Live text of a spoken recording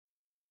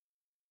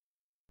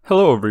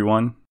Hello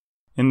everyone.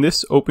 In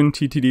this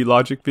OpenTTD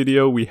logic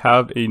video we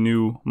have a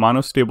new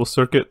monostable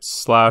circuit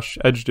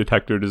 / edge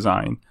detector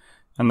design,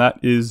 and that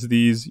is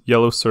these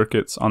yellow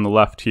circuits on the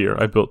left here.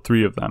 I built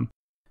 3 of them,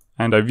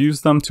 and I've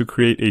used them to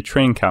create a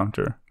train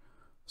counter.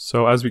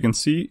 So as we can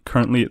see,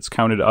 currently it's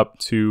counted up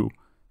to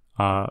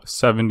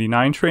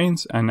 79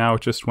 trains, and now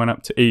it just went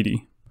up to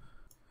 80.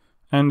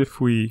 And if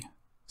we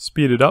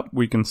speed it up,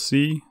 we can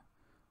see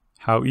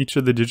how each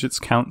of the digits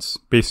counts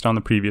based on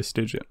the previous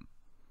digit.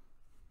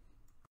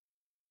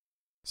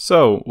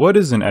 So, what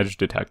is an edge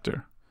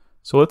detector?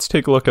 So let's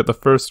take a look at the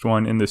first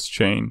one in this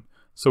chain.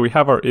 So we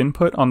have our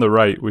input on the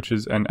right, which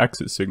is an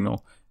exit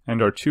signal,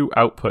 and our 2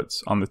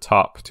 outputs on the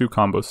top, 2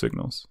 combo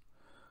signals.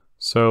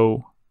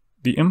 So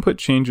the input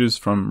changes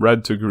from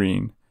red to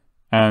green,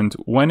 and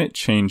when it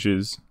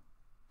changes,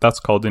 that's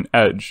called an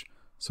edge.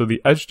 So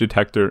the edge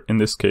detector in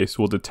this case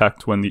will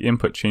detect when the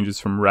input changes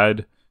from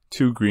red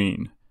to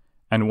green.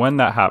 And when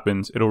that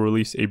happens, it'll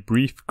release a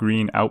brief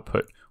green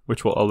output,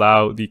 which will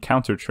allow the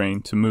counter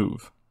train to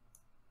move.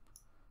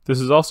 This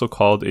is also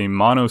called a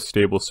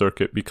monostable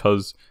circuit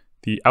because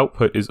the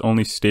output is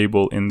only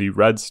stable in the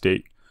red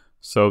state.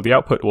 So the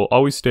output will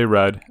always stay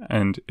red,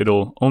 and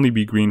it'll only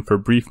be green for a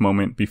brief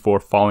moment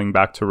before falling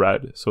back to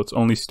red. So it's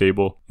only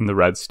stable in the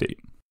red state.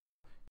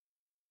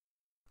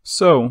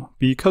 So,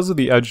 because of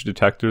the edge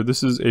detector,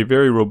 this is a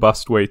very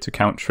robust way to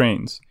count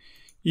trains.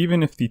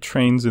 Even if the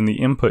trains in the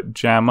input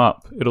jam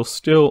up, it'll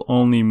still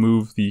only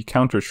move the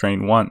counter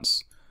train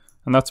once.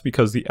 And that's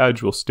because the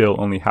edge will still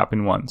only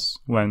happen once,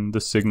 when the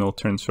signal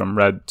turns from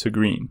red to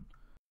green.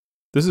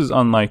 This is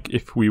unlike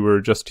if we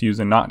were just to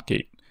use a NOT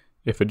gate.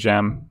 If a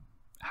jam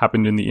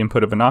happened in the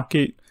input of a NOT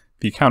gate,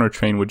 the counter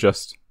train would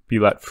just be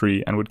let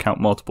free and would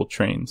count multiple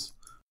trains.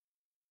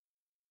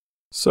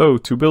 So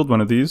to build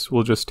one of these,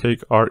 we'll just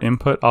take our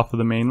input off of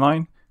the main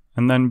line,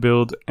 and then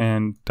build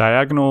a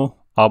diagonal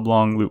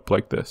oblong loop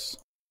like this.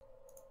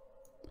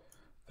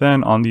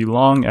 Then on the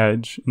long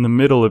edge, in the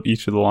middle of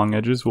each of the long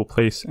edges, we'll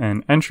place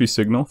an entry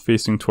signal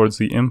facing towards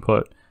the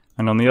input,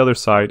 and on the other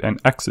side, an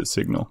exit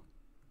signal.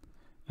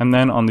 And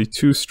then on the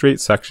 2 straight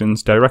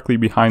sections, directly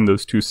behind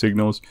those 2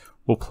 signals,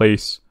 we'll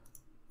place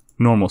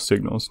normal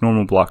signals,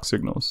 normal block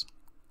signals.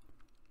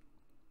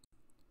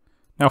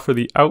 Now for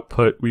the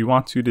output, we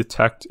want to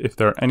detect if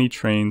there are any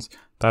trains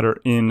that are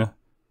in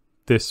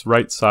this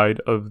right side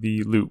of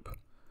the loop.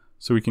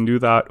 So we can do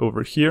that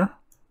over here.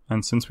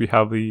 And since we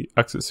have the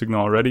exit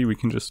signal already, we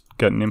can just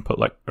get an input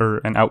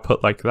an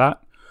output like that.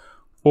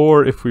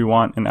 Or if we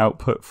want an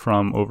output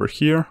from over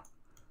here,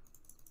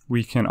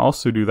 we can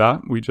also do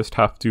that. We just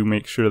have to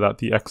make sure that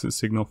the exit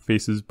signal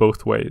faces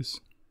both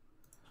ways.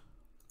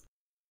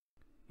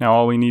 Now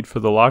all we need for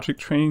the logic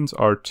trains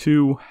are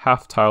 2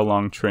 half-tile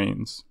long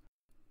trains.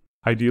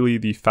 Ideally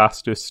the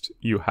fastest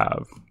you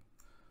have.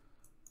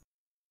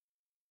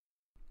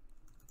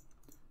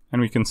 And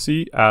we can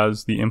see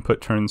as the input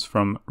turns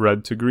from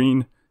red to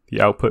green, the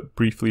output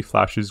briefly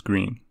flashes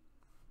green.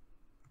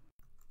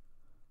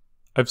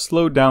 I've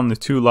slowed down the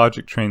 2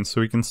 logic trains so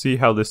we can see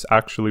how this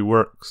actually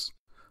works.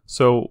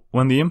 So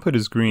when the input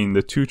is green,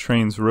 the 2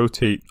 trains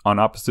rotate on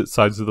opposite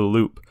sides of the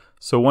loop,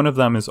 so one of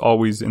them is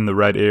always in the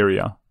red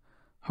area.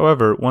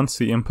 However, once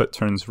the input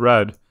turns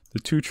red, the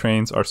 2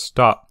 trains are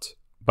stopped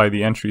by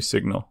the entry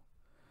signal.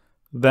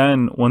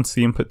 Then, once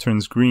the input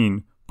turns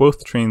green,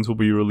 both trains will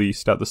be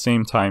released at the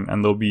same time,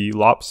 and they'll be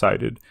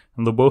lopsided,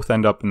 and they'll both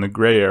end up in the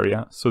gray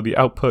area, so the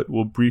output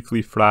will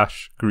briefly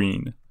flash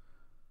green.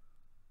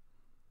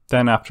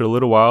 Then after a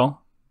little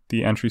while,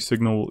 the entry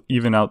signal will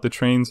even out the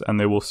trains, and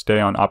they will stay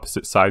on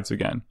opposite sides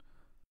again.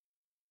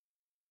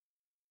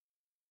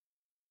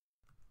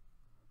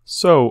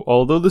 So,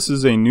 although this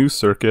is a new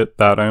circuit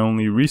that I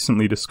only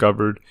recently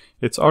discovered,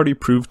 it's already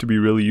proved to be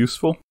really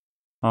useful.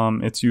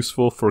 It's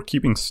useful for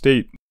keeping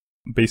state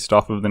based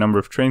off of the number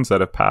of trains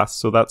that have passed,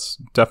 so that's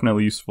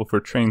definitely useful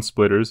for train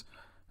splitters,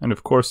 and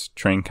of course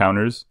train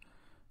counters.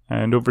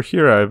 And over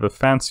here I have a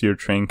fancier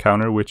train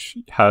counter which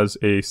has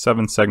a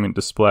 7-segment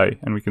display,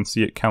 and we can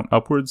see it count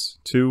upwards,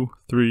 2,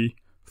 3,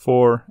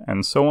 4,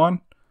 and so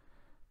on.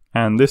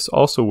 And this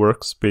also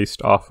works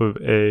based off of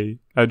a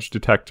edge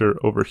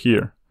detector over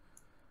here.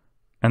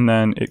 And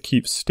then it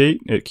keeps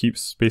state, it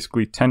keeps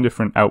basically 10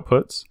 different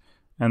outputs,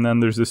 and then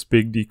there's this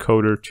big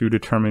decoder to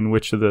determine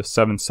which of the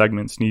 7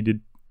 segments need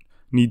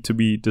to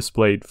be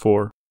displayed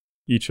for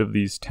each of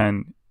these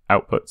 10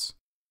 outputs.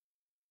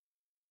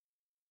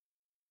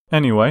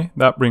 Anyway,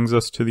 that brings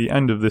us to the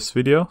end of this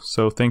video,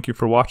 so thank you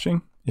for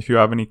watching. If you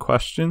have any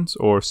questions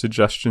or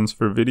suggestions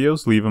for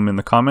videos, leave them in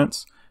the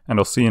comments, and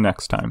I'll see you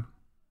next time.